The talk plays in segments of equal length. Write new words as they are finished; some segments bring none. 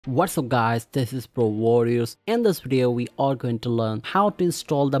What's up guys, this is Pro Warriors. In this video we are going to learn how to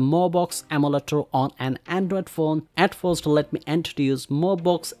install the Mobox Emulator on an Android phone. At first let me introduce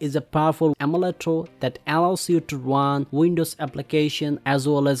Mobox is a powerful emulator that allows you to run Windows application as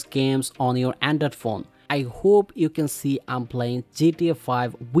well as games on your Android phone. I hope you can see I'm playing GTA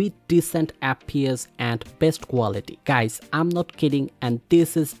 5 with decent FPS and best quality. Guys, I'm not kidding and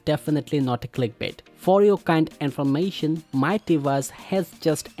this is definitely not a clickbait. For your kind information, my device has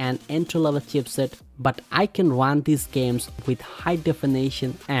just an entry-level chipset, but I can run these games with high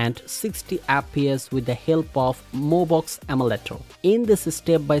definition and 60 FPS with the help of Mobox Emulator. In this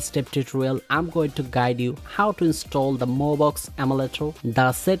step-by-step tutorial, I'm going to guide you how to install the Mobox Emulator,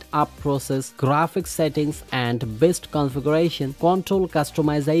 the setup process, graphics settings and best configuration, control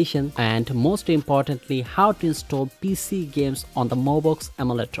customization, and most importantly, how to install PC games on the Mobox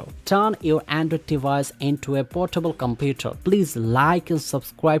Emulator. Turn your Android device into a portable computer. Please like and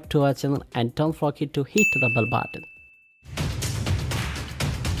subscribe to our channel and don't forget to hit the bell button.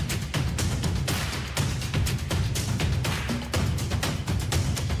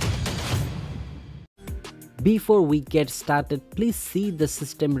 Before we get started, please see the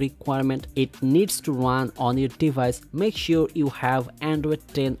system requirement. It needs to run on your device. Make sure you have Android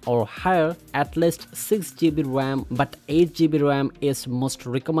 10 or higher, at least 6 GB RAM, but 8 GB RAM is most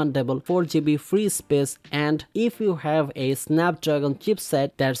recommendable, 4 GB free space, and if you have a Snapdragon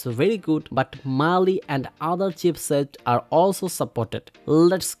chipset, that's very good, but Mali and other chipsets are also supported.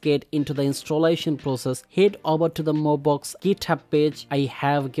 Let's get into the installation process. Head over to the Mobox GitHub page. I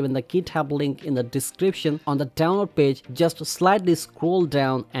have given the GitHub link in the description. On the download page, just slightly scroll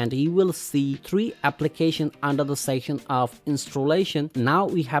down and you will see 3 applications under the section of installation. Now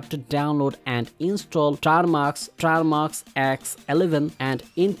we have to download and install Tarmax X11 and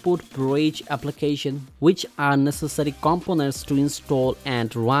Input Bridge application, which are necessary components to install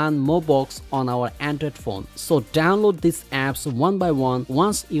and run Mobox on our Android phone. So download these apps one by one.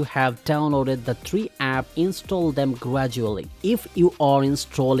 Once you have downloaded the 3 apps, install them gradually. If you are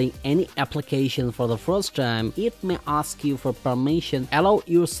installing any application for the first time, it may ask you for permission. Allow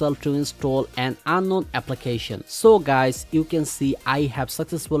yourself to install an unknown application. So guys, you can see I have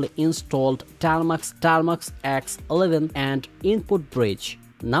successfully installed Tarmax X11 and Input Bridge.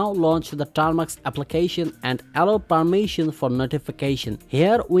 Now launch the Tarmax application and allow permission for notification.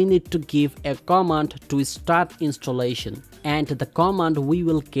 Here we need to give a command to start installation, and the command we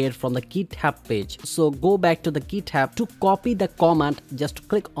will get from the GitHub page. So go back to the GitHub. To copy the command, just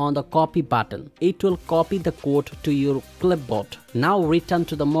click on the copy button. It will copy the code to your clipboard. Now return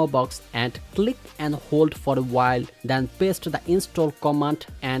to the Mobox and click and hold for a while, then paste the install command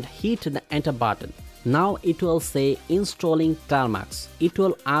and hit the enter button. Now it will say installing Tarmax. It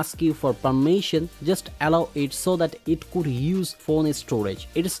will ask you for permission. Just allow it so that it could use phone storage.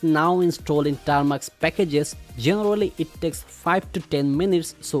 It is now installing Tarmax packages. Generally it takes 5 to 10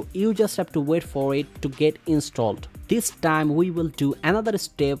 minutes, so you just have to wait for it to get installed. This time we will do another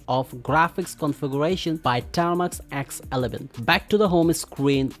step of graphics configuration by Tarmax X11. Back to the home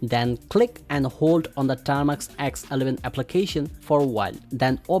screen, then click and hold on the Tarmax X11 application for a while.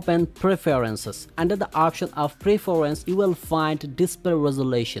 Then open Preferences. Under the option of Preference, you will find Display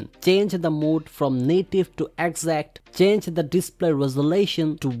Resolution. Change the mode from native to exact. Change the display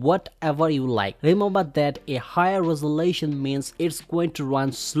resolution to whatever you like. Remember that a higher resolution means it's going to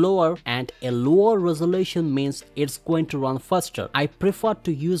run slower and a lower resolution means it's going to run faster. I prefer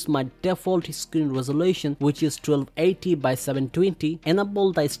to use my default screen resolution, which is 1280 by 720.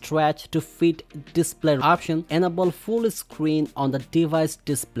 Enable the stretch to fit display option. Enable full screen on the device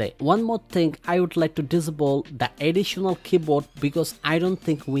display. One more thing, I would like to disable the additional keyboard because I don't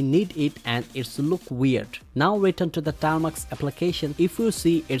think we need it and it's look weird. Now return to the Tarmax application. If you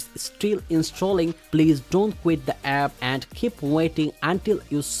see it's still installing, please don't quit the app and keep waiting until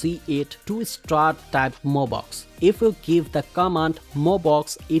you see it to start. Type Mobox. If you give the command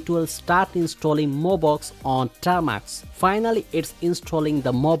Mobox, it will start installing Mobox on Tarmax. Finally, it's installing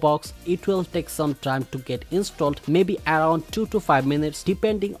the Mobox. It will take some time to get installed, maybe around 2 to 5 minutes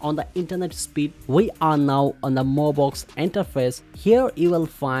depending on the internet speed. We are now on the Mobox interface. Here you will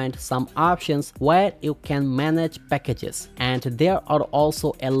find some options where you can manage packages, and there are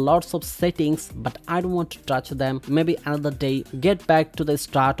also a lots of settings, but I don't want to touch them. Maybe another day. Get back to the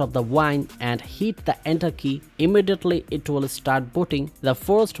start of the wine and hit the enter key. immediately it will start booting. The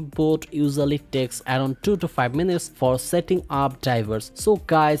first boot usually takes around 2 to 5 minutes for setting up drivers. So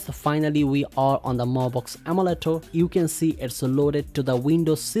guys, finally we are on the Mobox Emulator. You can see it's loaded to the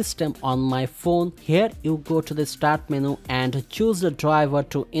Windows system on my phone. Here you go to the start menu and choose the driver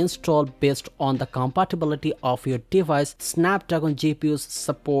to install based on the compatibility of your device. Snapdragon GPUs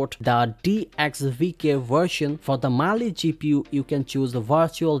support the DXVK version. For the Mali GPU, you can choose the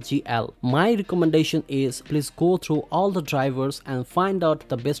Virtual GL. My recommendation is please go through all the drivers and find out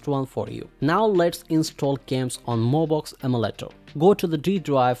the best one for you. Now let's install games on Mobox Emulator. Go to the D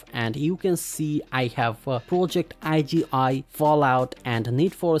drive and you can see I have Project IGI, Fallout and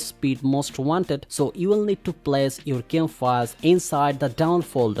Need for Speed Most Wanted. So you will need to place your game files inside the down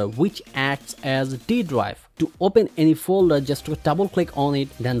folder, which acts as D drive. To open any folder, just double click on it,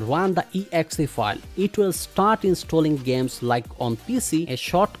 then run the exe file. It will start installing games like on PC. A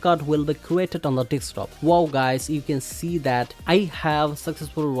shortcut will be created on the desktop. Wow guys, you can see that I have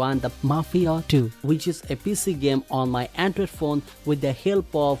successfully run the Mafia 2, which is a PC game on my Android phone with the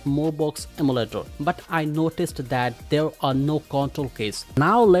help of Mobox Emulator. But I noticed that there are no control keys.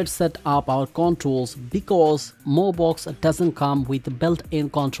 Now let's set up our controls because Mobox doesn't come with a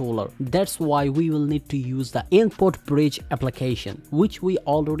built-in controller. That's why we will need to use the Input Bridge application, which we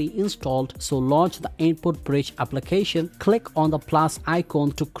already installed. So launch the Input Bridge application, click on the plus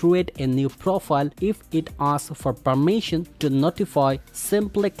icon to create a new profile. If it asks for permission to notify,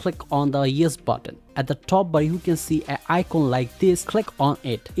 simply click on the yes button. At the top bar you can see an icon like this, click on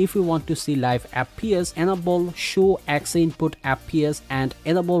it. If you want to see live FPS, enable show X input FPS and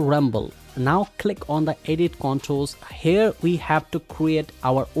enable rumble. Now click on the edit controls. Here we have to create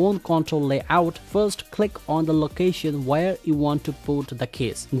our own control layout. First click on the location where you want to put the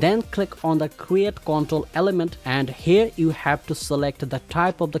keys. Then click on the create control element and here you have to select the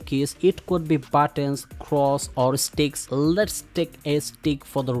type of the keys. It could be buttons, cross or sticks. Let's take a stick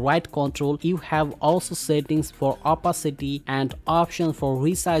for the right control. You have also settings for opacity and option for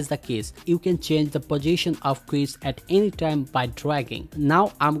resize the keys. You can change the position of keys at any time by dragging.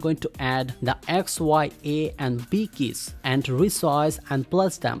 Now I'm going to add the X, Y, A and B keys and resize and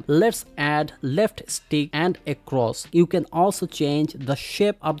plus them. Let's add left stick and a cross. You can also change the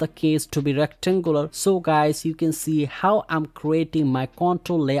shape of the keys to be rectangular. So guys, you can see how I'm creating my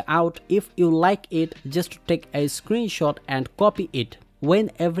control layout. If you like it, just take a screenshot and copy it.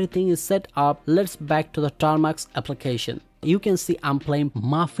 When everything is set up, let's back to the Tarmax application. You can see I'm playing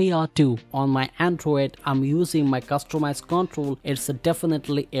Mafia 2 on my Android. I'm using my customized control. It's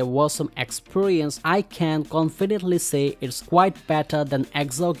definitely a awesome experience. I can confidently say it's quite better than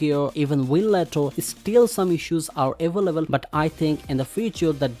Exogear, even Winlator. Still some issues are available, but I think in the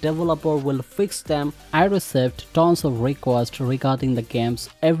future the developer will fix them. I received tons of requests regarding the games.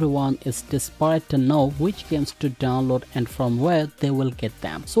 Everyone is desperate to know which games to download and from where they will get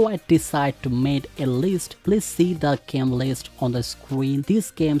them. So I decided to make a list. Please see the game list on the screen.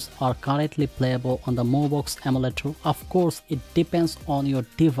 These games are currently playable on the Mobox Emulator. Of course, it depends on your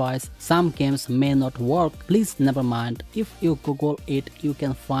device. Some games may not work. Please never mind. If you Google it, you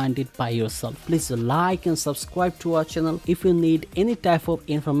can find it by yourself. Please like and subscribe to our channel. If you need any type of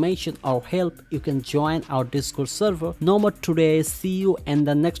information or help, you can join our Discord server. No more today. See you in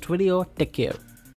the next video. Take care.